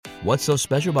What's so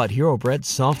special about Hero Bread's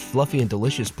soft, fluffy, and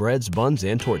delicious breads, buns,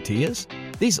 and tortillas?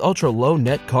 These ultra-low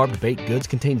net-carb baked goods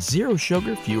contain zero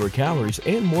sugar, fewer calories,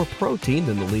 and more protein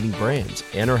than the leading brands,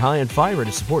 and are high in fiber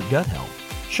to support gut health.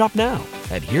 Shop now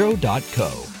at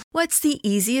hero.co. What's the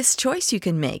easiest choice you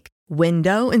can make?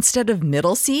 Window instead of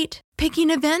middle seat?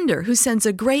 Picking a vendor who sends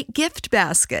a great gift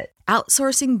basket?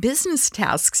 Outsourcing business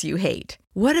tasks you hate?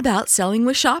 What about selling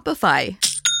with Shopify?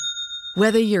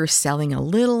 Whether you're selling a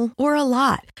little or a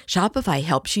lot, Shopify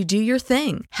helps you do your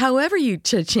thing, however you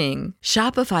cha-ching.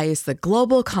 Shopify is the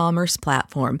global commerce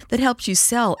platform that helps you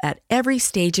sell at every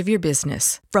stage of your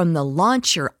business. From the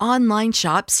launch your online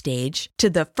shop stage to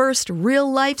the first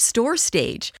real-life store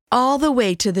stage, all the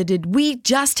way to the did we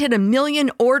just hit a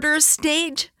million orders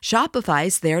stage.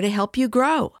 Shopify's there to help you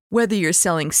grow. Whether you're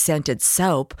selling scented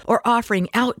soap or offering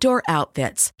outdoor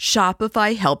outfits,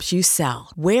 Shopify helps you sell.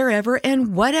 Wherever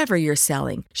and whatever you're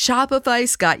selling,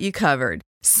 Shopify's got you covered.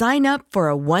 Sign up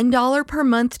for a $1 per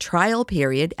month trial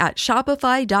period at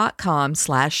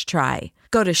shopify.com/try.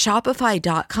 Go to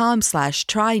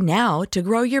shopify.com/try now to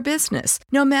grow your business,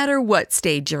 no matter what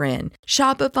stage you're in.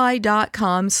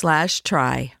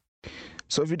 Shopify.com/try.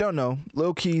 So if you don't know,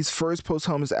 Lil Keed's first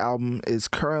posthumous album is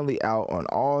currently out on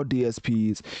all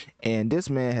DSPs, and this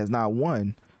man has not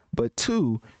one, but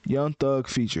two Young Thug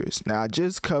features. Now, I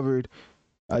just covered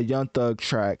a Young Thug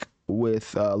track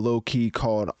with Lil Keed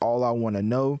called All I Wanna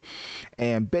Know,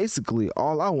 and basically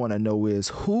all I want to know is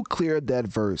who cleared that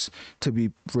verse to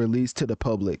be released to the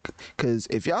public, because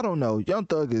if y'all don't know, Young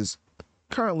Thug is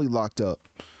currently locked up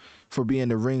for being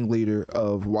the ringleader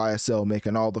of YSL,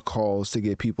 making all the calls to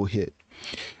get people hit.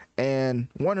 And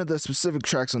one of the specific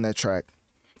tracks on that track,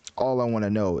 All I Want to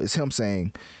Know, is him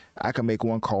saying, I can make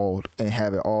one call and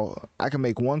have it all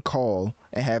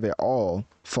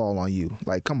fall on you.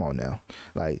 Like, come on now.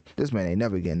 Like, this man ain't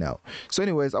never getting out. So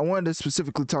anyways, I wanted to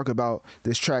specifically talk about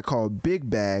this track called Big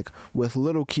Bag with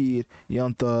Lil Keed,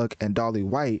 Young Thug, and Dolly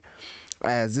White,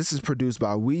 as this is produced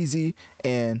by Wheezy.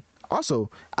 And also,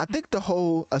 I think the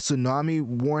whole a tsunami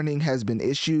warning has been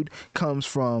issued comes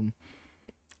from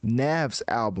Nav's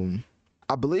album.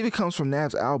 I believe it comes from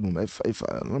Nav's album. If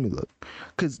let me look,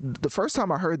 because the first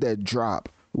time I heard that drop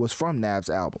was from Nav's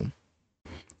album.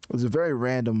 It was a very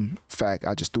random fact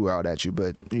I just threw out at you,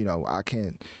 but you know I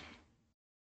can't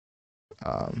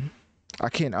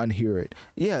unhear it.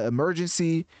 Yeah,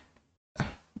 emergency.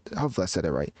 Hopefully I said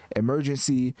it right.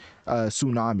 Emergency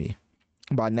Tsunami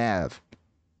by Nav.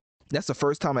 That's the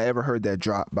first time I ever heard that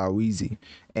drop by Wheezy.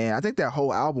 And I think that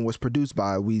whole album was produced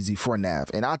by Wheezy for Nav.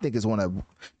 And I think it's one of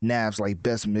Nav's like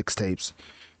best mixtapes,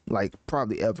 like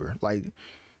probably ever. Like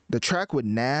the track with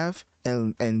Nav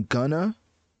and Gunna,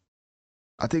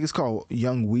 I think it's called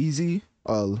Young Wheezy.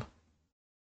 I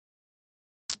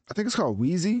think it's called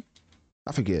Wheezy.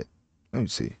 I forget. Let me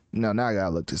see. Now I gotta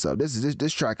look this up.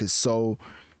 This track is so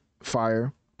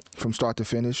fire from start to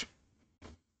finish.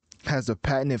 Has a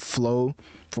patented flow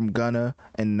from Gunna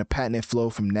and the patented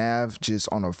flow from Nav, just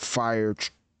on a fire,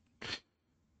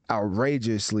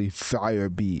 outrageously fire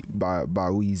beat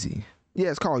by Wheezy. Yeah,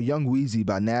 it's called Young Wheezy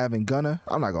by Nav and Gunna.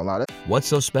 I'm not gonna lie. What's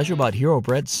so special about Hero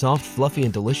Bread's soft, fluffy,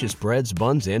 and delicious breads,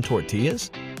 buns, and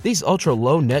tortillas? These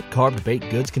ultra-low net-carb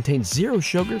baked goods contain zero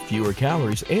sugar, fewer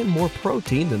calories, and more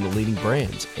protein than the leading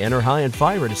brands, and are high in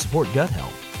fiber to support gut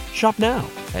health. Shop now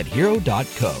at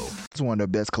hero.co. It's one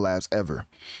of the best collabs ever.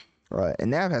 Right,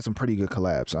 and Nav has some pretty good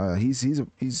collabs. He's you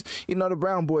know, the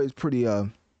Brown Boy is pretty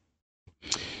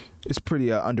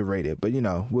underrated. But you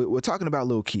know, we're talking about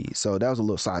Lil Keed, so that was a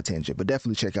little side tangent. But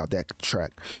definitely check out that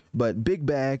track. But Big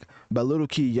Bag by Lil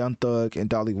Keed, Young Thug, and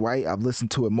Dolly White. I've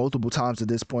listened to it multiple times at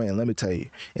this point, and let me tell you,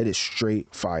 it is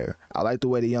straight fire. I like the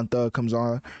way the Young Thug comes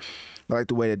on. I like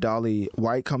the way that Dolly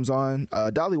White comes on.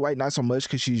 Dolly White, not so much,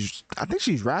 because I think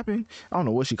she's rapping. I don't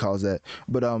know what she calls that.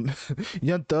 But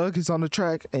Young Thug is on the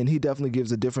track, and he definitely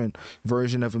gives a different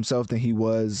version of himself than he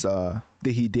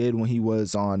did when he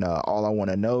was on All I Want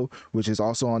to Know, which is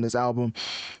also on this album.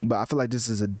 But I feel like this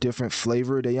is a different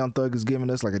flavor that Young Thug is giving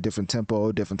us, like a different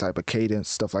tempo, different type of cadence,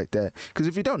 stuff like that. Because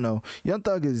if you don't know, Young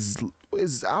Thug is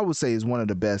I would say is one of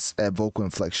the best at vocal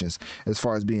inflections as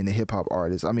far as being a hip hop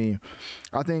artist. I mean,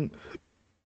 I think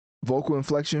vocal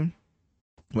inflection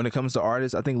when it comes to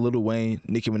artists, I think Lil Wayne,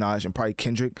 Nicki Minaj, and probably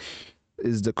Kendrick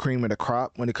is the cream of the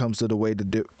crop when it comes to the way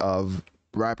of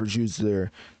rappers use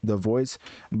their voice.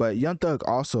 But Young Thug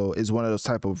also is one of those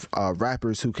type of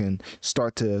rappers who can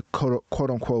start to quote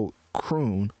unquote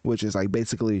croon, which is like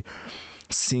basically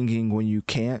singing when you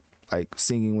can't. Like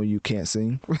singing when you can't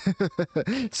sing.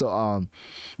 So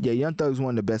yeah, Young Thug's one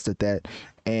of the best at that.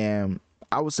 And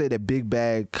I would say that Big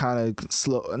Bag kind of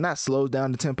not slows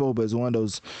down the tempo, but it's one of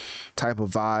those type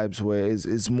of vibes where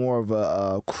it's more of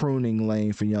a crooning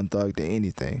lane for Young Thug than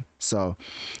anything. So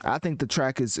I think the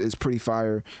track is pretty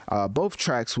fire. Both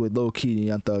tracks with Lil Keed and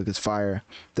Young Thug is fire.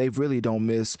 They really don't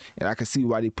miss, and I can see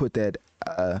why they put that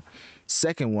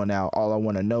second one out, All I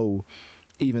Want to Know,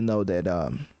 even though that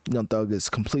Young Thug is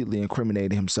completely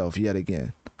incriminating himself yet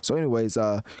again. So anyways,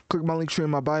 click my link tree in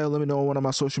my bio. Let me know on one of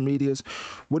my social medias.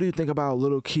 What do you think about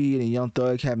Lil Keed and Young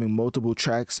Thug having multiple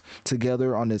tracks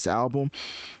together on this album?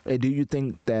 And do you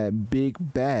think that Big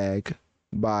Bag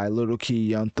by Lil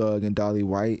Keed, Young Thug, and Dolly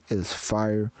White is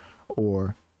fire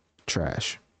or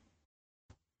trash?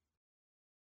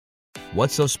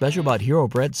 What's so special about Hero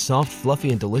Bread's soft,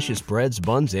 fluffy, and delicious breads,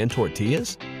 buns, and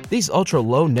tortillas? These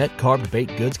ultra-low net-carb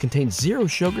baked goods contain zero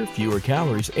sugar, fewer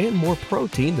calories, and more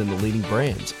protein than the leading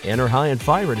brands, and are high in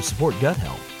fiber to support gut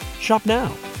health. Shop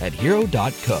now at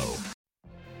hero.co.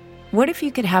 What if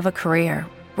you could have a career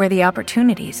where the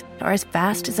opportunities are as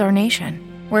vast as our nation,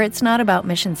 where it's not about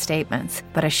mission statements,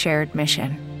 but a shared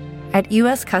mission? At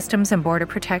U.S. Customs and Border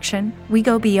Protection, we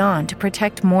go beyond to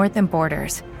protect more than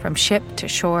borders. From ship to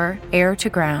shore, air to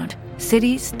ground,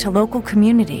 cities to local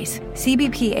communities,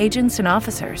 CBP agents and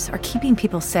officers are keeping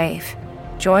people safe.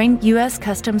 Join U.S.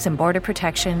 Customs and Border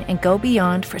Protection and go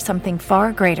beyond for something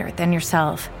far greater than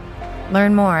yourself.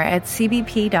 Learn more at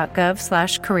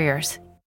cbp.gov/careers.